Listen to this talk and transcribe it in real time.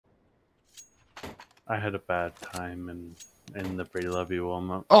I had a bad time in the pre-lobby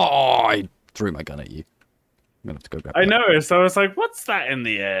warm-up. Oh, I threw my gun at you. I'm gonna have to go grab I that. noticed. I was like, "What's that in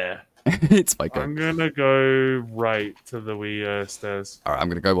the air?" It's my gun. I'm gonna go right to the wee stairs. All right, I'm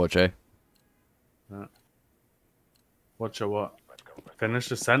gonna go watch A. Watch a what? Finish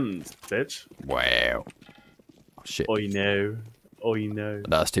the sentence, bitch. Wow. Oh, shit. Oh, you know. Oh, you know.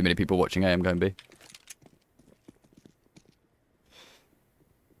 That's too many people watching A. I'm going B.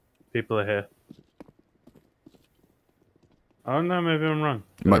 People are here. Oh no, maybe I'm wrong.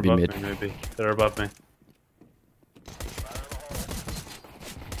 It They're might be above mid. me, maybe. They're above me.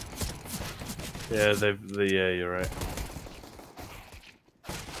 Yeah, yeah, you're right.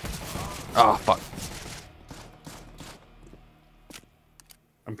 Oh, fuck.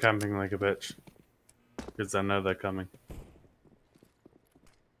 I'm camping like a bitch. Because I know they're coming.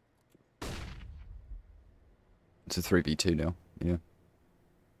 It's a 3v2 now. Yeah.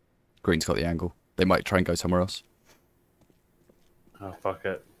 Green's got the angle. They might try and go somewhere else. Oh, fuck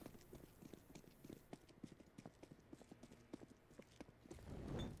it.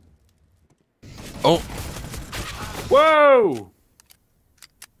 Oh! Whoa!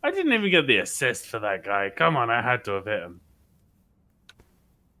 I didn't even get the assist for that guy. Come on, I had to have hit him.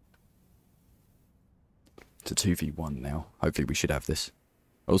 It's a 2v1 now. Hopefully we should have this.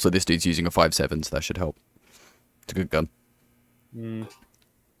 Also, this dude's using a 5.7, so that should help. It's a good gun.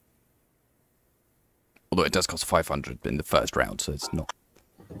 Although it does cost 500 in the first round, so it's not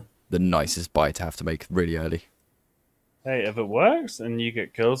the nicest buy to have to make really early. Hey, if it works and you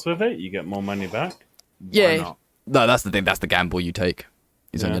get kills with it, you get more money back. Yeah. Why not? No, that's the thing. That's the gamble you take.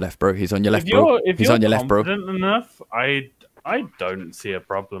 He's on Yeah. your left, bro. He's on your left, bro. He's on your left, bro. If you're confident enough, I don't see a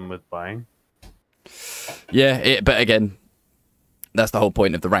problem with buying. Yeah, but again, that's the whole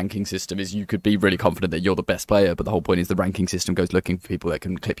point of the ranking system, is you could be really confident that you're the best player, but the whole point is the ranking system goes looking for people that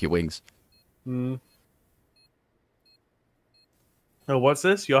can clip your wings. Oh, what's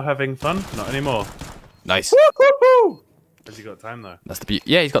this? You're having fun? Not anymore. Nice. Woo-hoo-hoo! Has he got time, though? That's the beauty.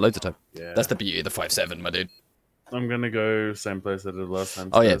 Yeah, he's got loads of time. Yeah. That's the beauty of the 5.7, my dude. I'm gonna go same place I did last time.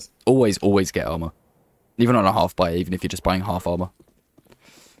 Oh, yeah. Always get armor. Even on a half buy, even if you're just buying half armor.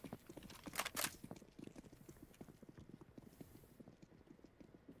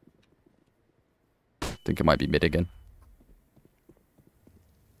 I think it might be mid again.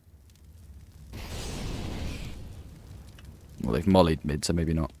 Well, they've mollied mid, so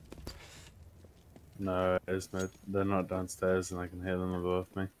maybe not. No, it's mid. They're not downstairs, and I can hear them above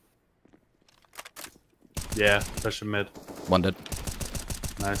me. Yeah, pushing mid. One dead.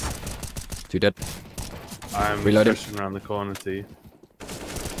 Nice. Two dead. I'm Reloading. pushing around the corner to you.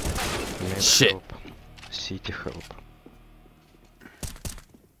 Shit. Help. City help.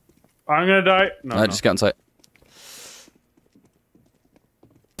 I'm gonna die. No, Just get on site.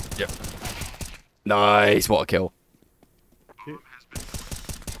 Yep. Nice. What a kill.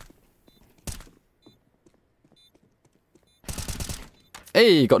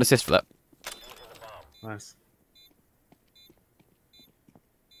 Hey, got an assist for that. Nice.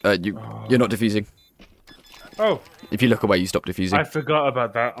 You're not defusing. Oh, If you look away, you stop defusing. I forgot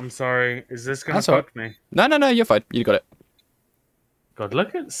about that. I'm sorry. Is this gonna That's all fuck me? No, you're fine. You got it. God,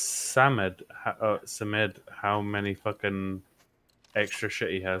 look at Samid. Samid, how many fucking extra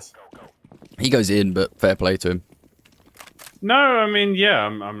shit he has. He goes in, but fair play to him. No, I mean, yeah,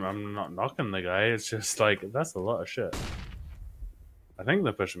 I'm not knocking the guy. It's just like that's a lot of shit. I think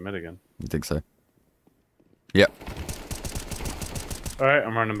they're pushing mid again. You think so? Yep. All right,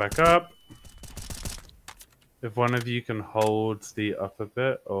 I'm running back up. If one of you can hold the upper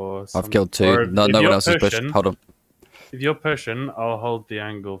bit, or I've killed two. No one else is pushed. Hold on. If you're pushing, I'll hold the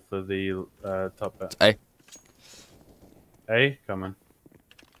angle for the top bit. A. A, coming.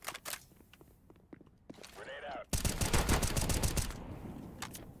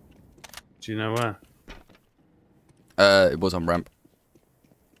 Do you know where? It was on ramp.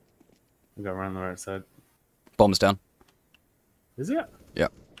 I got around the right side. Bombs down. Is it? Yeah.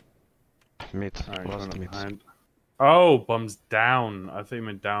 Mid. Alright, Last going mid. behind. Oh, bombs down. I thought you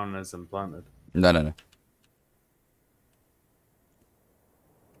meant down as implanted. No.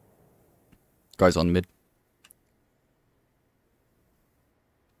 Guys on mid.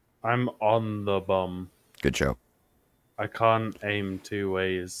 I'm on the bomb. Good show. I can't aim two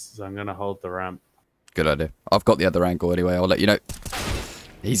ways, so I'm gonna hold the ramp. Good idea. I've got the other angle anyway. I'll let you know.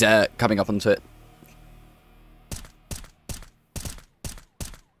 He's coming up onto it.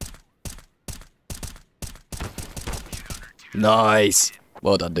 Nice.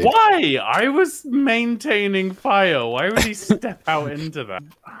 Well done, dude. Why? I was maintaining fire. Why would he step out into that?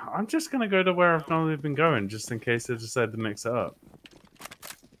 I'm just gonna go to where I've normally been going, just in case they decide to mix it up.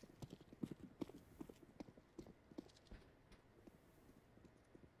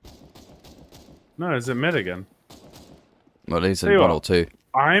 No, is it mid again? Well, he's Tell in you 1 what. or 2.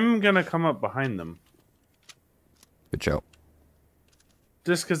 I'm gonna come up behind them. Good shout.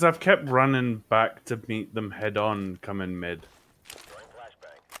 Just because I've kept running back to meet them head on coming mid.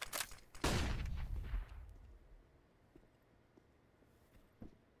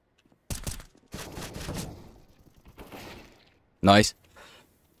 Nice.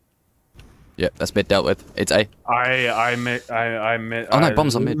 Yep, that's mid dealt with. It's A. I Oh no,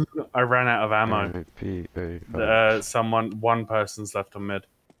 bombs on mid. I ran out of ammo. B, A, One person's left on mid.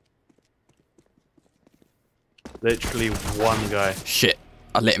 Literally one guy. Shit.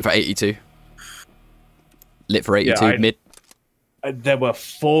 I lit him for 82. Lit for 82, Yeah, mid. There were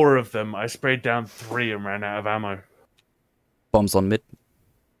 4 of them. I sprayed down 3 and ran out of ammo. Bombs on mid.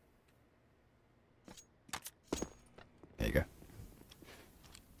 There you go.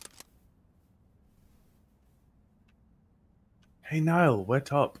 Hey Niall, we're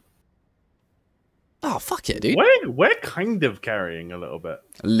top. Oh, fuck yeah, dude. We're kind of carrying a little bit.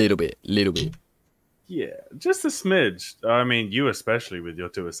 A little bit. Little bit. Yeah, just a smidge. I mean, you especially with your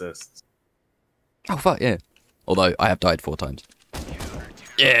 2 assists. Oh, fuck yeah. Although, I have died 4 times.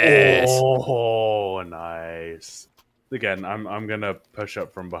 Yes! Oh, nice. Again, I'm gonna push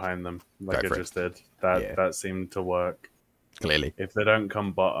up from behind them like I just did. That seemed to work. Clearly. If they don't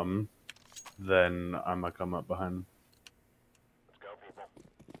come bottom, then I'm gonna come up behind them.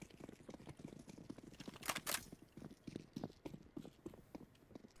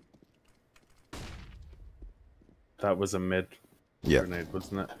 That was a mid grenade,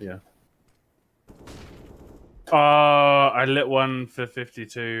 wasn't it? Yeah. I lit one for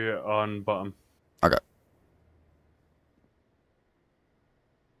 52 on bottom. Okay.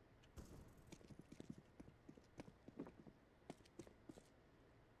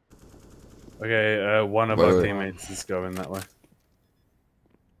 Okay, one of our teammates is going that way.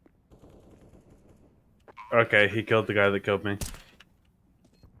 Okay, he killed the guy that killed me.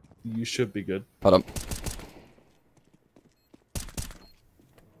 You should be good. Hold on.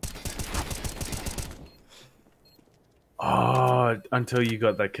 Oh, until you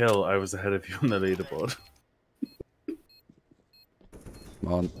got that kill, I was ahead of you on the leaderboard.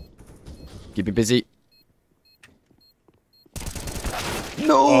 Come on. Keep me busy.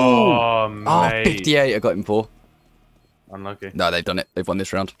 No! Oh, Oh, mate. 58 I got him for. Unlucky. No, they've done it. They've won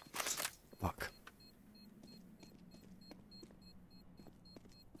this round. Fuck.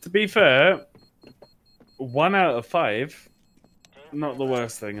 To be fair, 1 out of 5, not the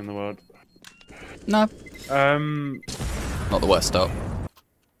worst thing in the world. No. Not the worst start.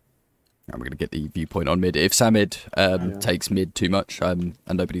 I'm going to get the viewpoint on mid. If Samid takes mid too much and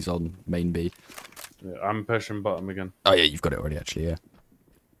nobody's on main B. Yeah, I'm pushing bottom again. Oh yeah, you've got it already actually, yeah.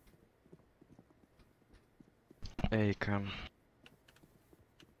 A, come.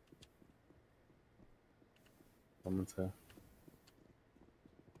 Someone's here.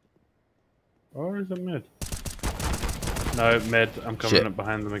 Or is it mid? No, mid. I'm coming up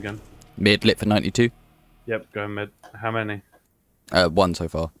behind them again. Mid lit for 92. Yep, going mid. How many? 1 so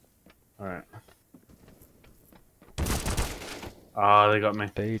far. Alright. Ah, they got me.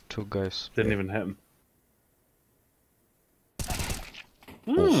 A, 2 guys. Didn't even hit him.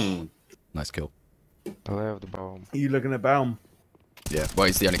 Oh, nice kill. Left bomb. Are you looking at Baum? Yeah, well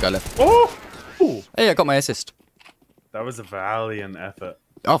he's the only guy left. Oh! Ooh. Hey, I got my assist. That was a valiant effort.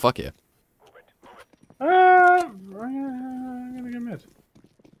 Oh, fuck yeah. I'm gonna get mid.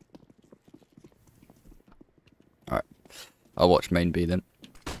 Alright. I'll watch main B then.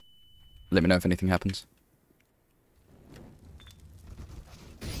 Let me know if anything happens.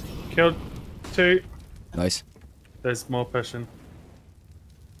 Killed 2. Nice. There's more pushing.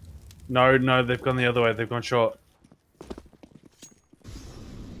 No, they've gone the other way. They've gone short.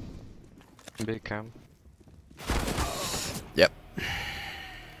 B, cam. Yep.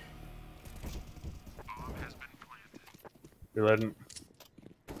 Reloading.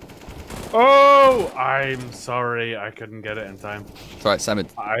 Oh! I'm sorry. I couldn't get it in time. It's alright, Samid.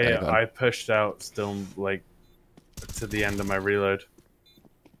 I pushed out still, like, to the end of my reload.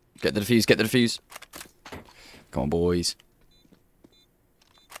 Get the defuse, get the defuse. Come on, boys.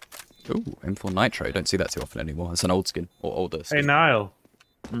 Ooh, M4 Nitro. Don't see that too often anymore. It's an old skin. Or older skin. Hey, Niall.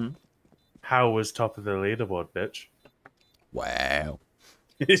 Hmm? How was top of the leaderboard, bitch? Wow.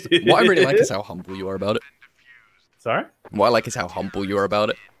 What I really like is how humble you are about it. Sorry? What I like is how humble you are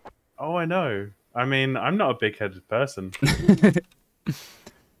about it. Oh, I know. I mean, I'm not a big-headed person.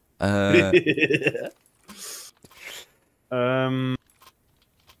 Uh,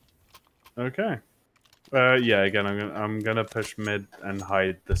 Okay. Yeah. Again, I'm gonna push mid and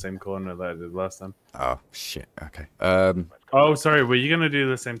hide the same corner that I did last time. Oh shit. Okay. Oh, sorry. Were you gonna do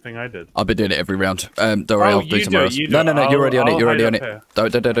the same thing I did? I've been doing it every round. Don't worry, I'll do you somewhere do it. else. You do No, it. no, no. You're already on it. You're already on it. Here.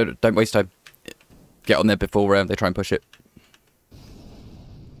 Don't waste time. Get on there before they try and push it.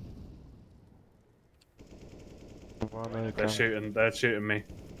 They're shooting me.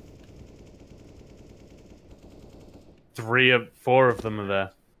 4 of them are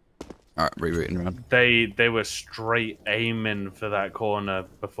there. Alright, rerouting around. They were straight aiming for that corner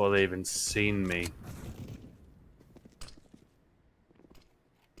before they even seen me.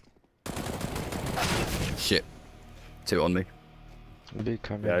 Shit. 2 on me. Big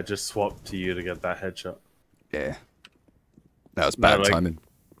coming. Yeah, I just swapped to you to get that headshot. Yeah. That was bad timing.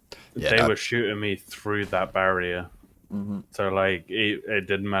 Yeah, they were shooting me through that barrier. Mm-hmm. So, like, it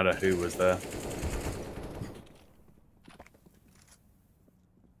didn't matter who was there.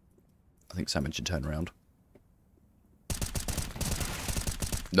 I think Salmon should turn around.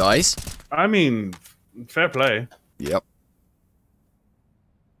 Nice. I mean, fair play. Yep.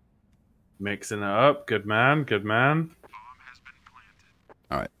 Mixing it up. Good man, good man.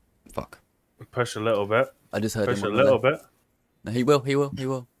 Alright. Fuck. Push a little bit. I just heard him. Push a little bit. No, he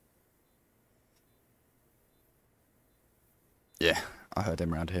will. Yeah, I heard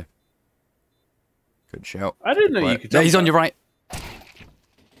him around here. Good shout. I didn't know you could. No, he's on your right.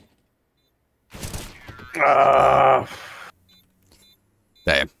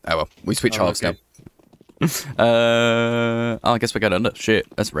 Damn. Oh well, we switch halves now. I guess we're going under. Shit,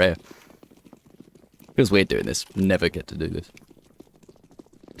 that's rare. Feels weird doing this. Never get to do this.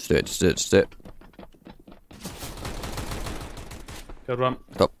 Just do it. Just do it. Good one.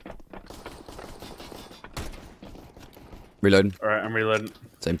 Stop. Reloading. Alright, I'm reloading.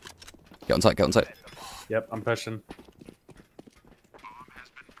 Same. Get on site. Get on site. Yep, I'm pushing.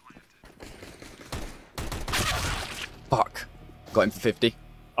 Fuck. Got him for 50.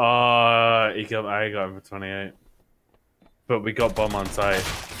 I got him for 28. But we got bomb on site.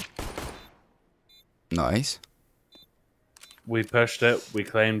 Nice. We pushed it. We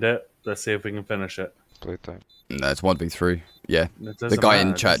claimed it. Let's see if we can finish it. Playtime. No, it's 1v3. Yeah. It The doesn't guy in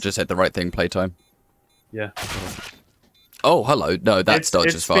matter, chat just said the right thing, playtime. Yeah. Oh, hello. No, that's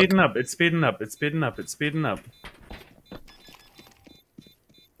dodge as fuck. It's speeding up. It's speeding up. It's speeding up. It's speeding up.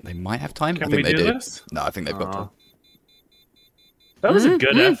 They might have time. Can I think we they do do. this? No, I think they've got time. That was a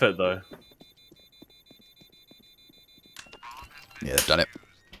good effort, though. Yeah, they've done it.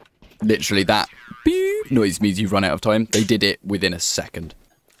 Literally that beep noise means you've run out of time. They did it within a second.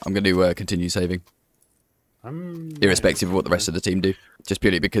 I'm going to continue saving. Irrespective of what the rest of the team do. Just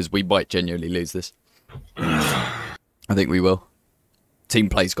purely because we might genuinely lose this. I think we will. Team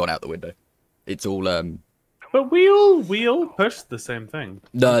play's gone out the window. It's all But we all pushed the same thing.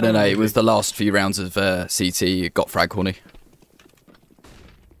 No. It was the last few rounds of CT. It got frag horny.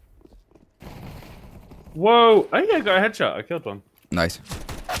 Whoa! Oh yeah, I got a headshot. I killed one. Nice.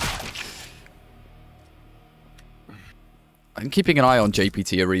 I'm keeping an eye on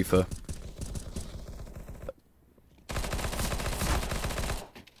JPT Arifa.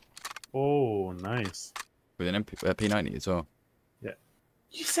 Oh, nice. With an P90 as well. Yeah.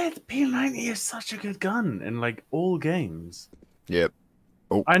 You said the P90 is such a good gun in like all games. Yep.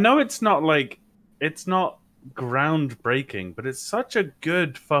 Oh. I know it's not groundbreaking, but it's such a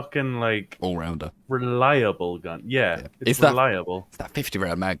good fucking like all-rounder. Reliable gun. Yeah. It's reliable. It's that 50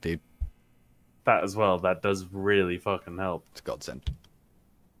 round mag, dude. That as well. That does really fucking help. It's a godsend.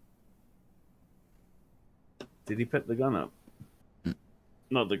 Did he pick the gun up?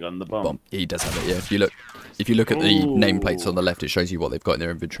 Not the gun, the bomb. Bomb. He does have it, yeah. If you look at the nameplates on the left, it shows you what they've got in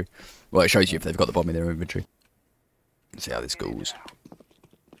their inventory. Well, it shows you if they've got the bomb in their inventory. Let's see how this goes.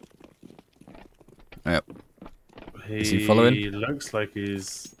 Yep. Is he following? He looks like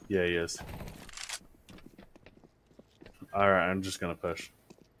he's... Yeah, he is. Alright, I'm just gonna push.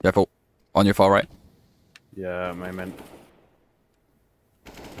 Careful. On your far right. Yeah, my man.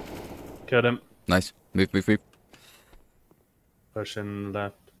 Killed him. Nice. Move. Pushing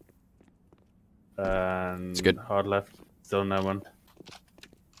left. And It's good. Hard left. Still no one.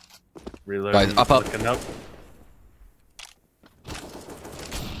 Reloading. Guys, up. Looking up.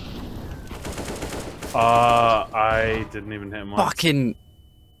 I didn't even hit him once. Fucking...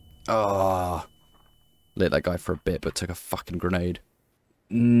 Oh. Lit that guy for a bit, but took a fucking grenade.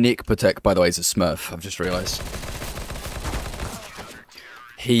 Nick Patek, by the way, is a smurf. I've just realised.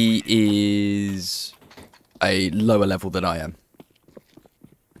 He is a lower level than I am.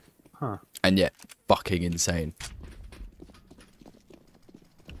 Huh. And yet, fucking insane.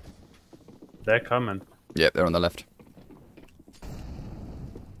 They're coming. Yep, they're on the left.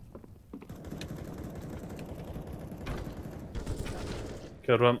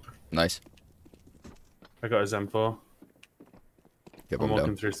 Killed one. Nice. I got his M4. Get I'm bomb walking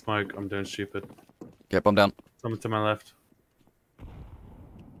down. through smoke. I'm doing stupid. Get bomb down. Someone to my left.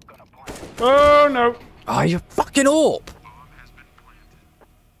 Oh no! Oh, you fucking AWP!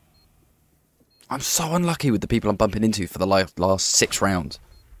 I'm so unlucky with the people I'm bumping into for the last 6 rounds.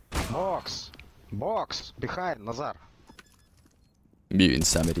 Box! Box! Behind, Nazar! Muting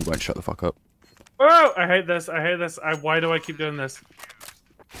Samid, he won't shut the fuck up. Oh! I hate this. I hate this. Why do I keep doing this?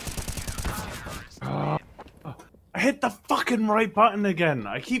 Oh, I hit the fucking right button again.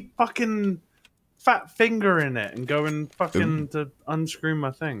 I keep fucking fat fingering it and going fucking to unscrew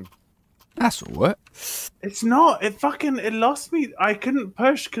my thing. That's alright. It's not. It lost me. I couldn't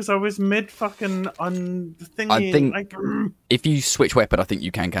push because I was mid fucking thingy. I think like, if you switch weapon, I think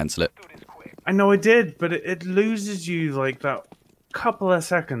you can cancel it. I know I did, but it loses you like that couple of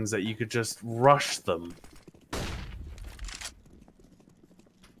seconds that you could just rush them.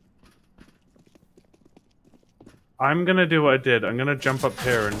 I'm gonna do what I did. I'm gonna jump up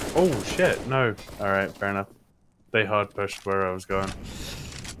here and... Oh, shit. No. Alright, fair enough. They hard pushed where I was going.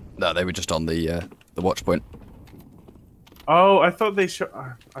 No, they were just on the watch point. Oh, I thought they shot...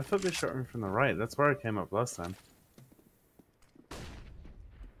 I thought they shot me from the right. That's where I came up last time.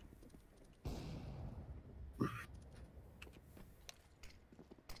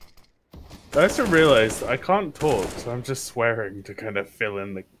 I also realized I can't talk, so I'm just swearing to kind of fill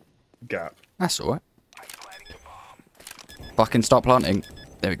in the gap. That's alright. Fucking start planting.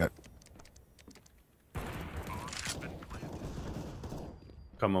 There we go.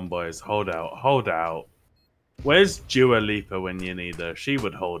 Come on, boys. Hold out. Hold out. Where's Dua Lipa when you need her? She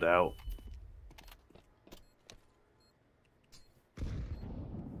would hold out.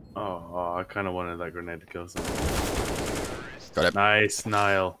 Oh, I kind of wanted that grenade to kill someone. Got it. Nice,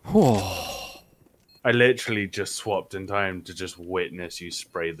 Niall. I literally just swapped in time to just witness you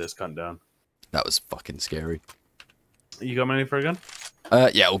spray this cunt down. That was fucking scary. You got money for a gun?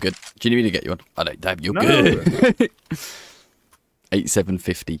 Yeah, all good. Do you need me to get you one? I don't. Damn, you're No. good.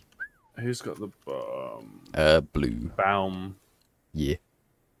 8750. Who's got the bomb? Blue. Baum. Yeah.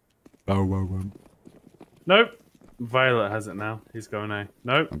 Nope. Violet has it now. He's going A.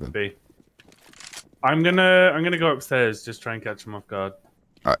 Nope. Okay. B. I'm gonna go upstairs. Just try and catch him off guard.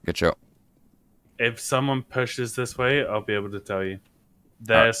 All right, good shot. If someone pushes this way, I'll be able to tell you.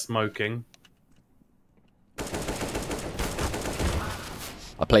 They're smoking.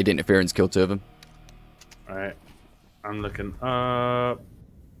 I played interference, killed 2 of them. Alright. I'm looking up.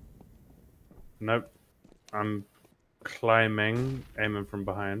 Nope. I'm climbing, aiming from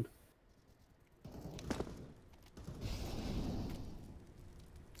behind.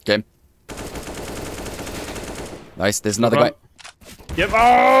 Game. Nice. There's another guy. Yep.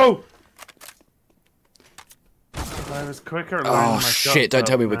 Oh! I was quicker at lining Oh my shots shit! Don't up,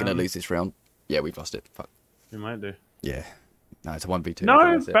 tell me we're man. gonna lose this round. Yeah, we've lost it. Fuck. You might do. Yeah. No, it's a 1v2. No,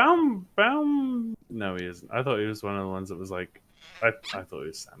 That's it. Baum. No, he isn't. I thought he was one of the ones that was like. I thought he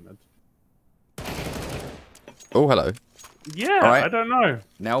was Samad. Oh, hello. Yeah, Alright. I don't know.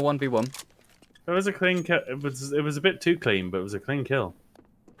 Now 1v1. It was a clean kill. It was a bit too clean, but it was a clean kill.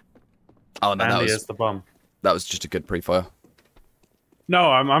 Oh no, And that he was has the bomb. just a good pre-fire.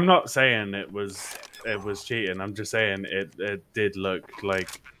 No, I'm not saying it was cheating. I'm just saying it did look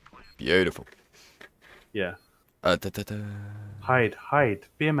like Beautiful. yeah. Da, da, da. Hide.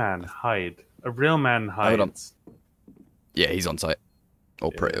 Be a man. Hide. A real man hides. Hold on. Yeah, he's on site.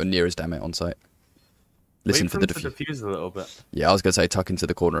 Or pretty near as damn it on site. Listen Wait for for the him to defuse a little bit. Yeah, I was gonna say tuck into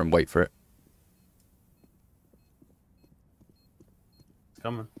the corner and wait for it. It's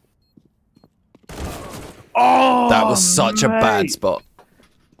coming. Oh, That was such a bad mate. spot.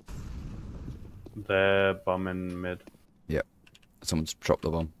 They're bombing mid. Yep. Someone's dropped the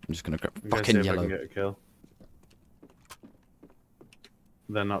bomb. I'm just gonna grab I'm gonna see fucking if I can yellow. get a kill.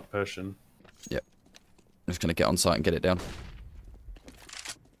 They're not pushing. Yep. I'm just gonna get on site and get it down.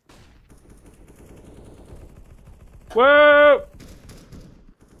 Whoa!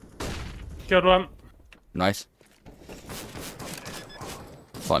 Killed one. Nice.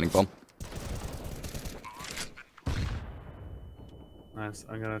 Finding bomb. Nice.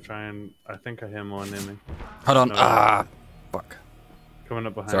 I'm gonna try and. I think I hear more near me. Hold on. No. Ah, fuck. Coming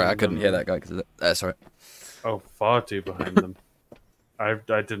up behind. Sorry, I couldn't them. hear that guy because that's alright. Oh, far too behind them. I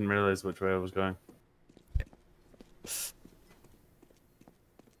didn't realize which way I was going.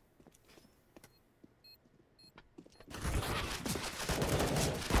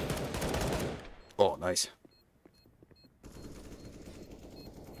 Oh, nice.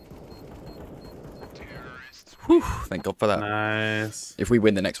 Whew, thank God for that. Nice. If we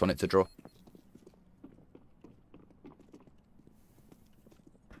win the next one, it's a draw.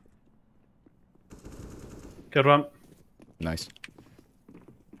 Good one. Nice.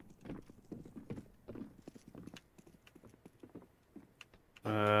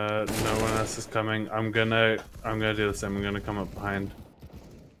 No one else is coming. I'm gonna do the same. I'm gonna come up behind.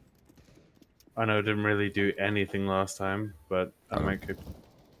 I know it didn't really do anything last time, but I might could.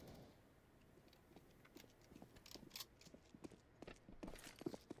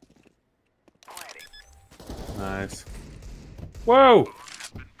 Nice. Whoa!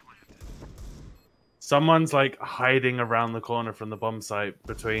 Someone's like hiding around the corner from the bomb site,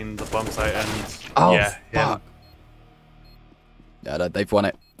 between the bomb site and yeah, him. Yeah, they've won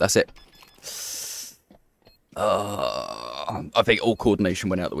it. That's it. I think all coordination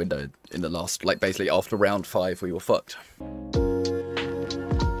went out the window in the last, like basically after round 5, we were fucked.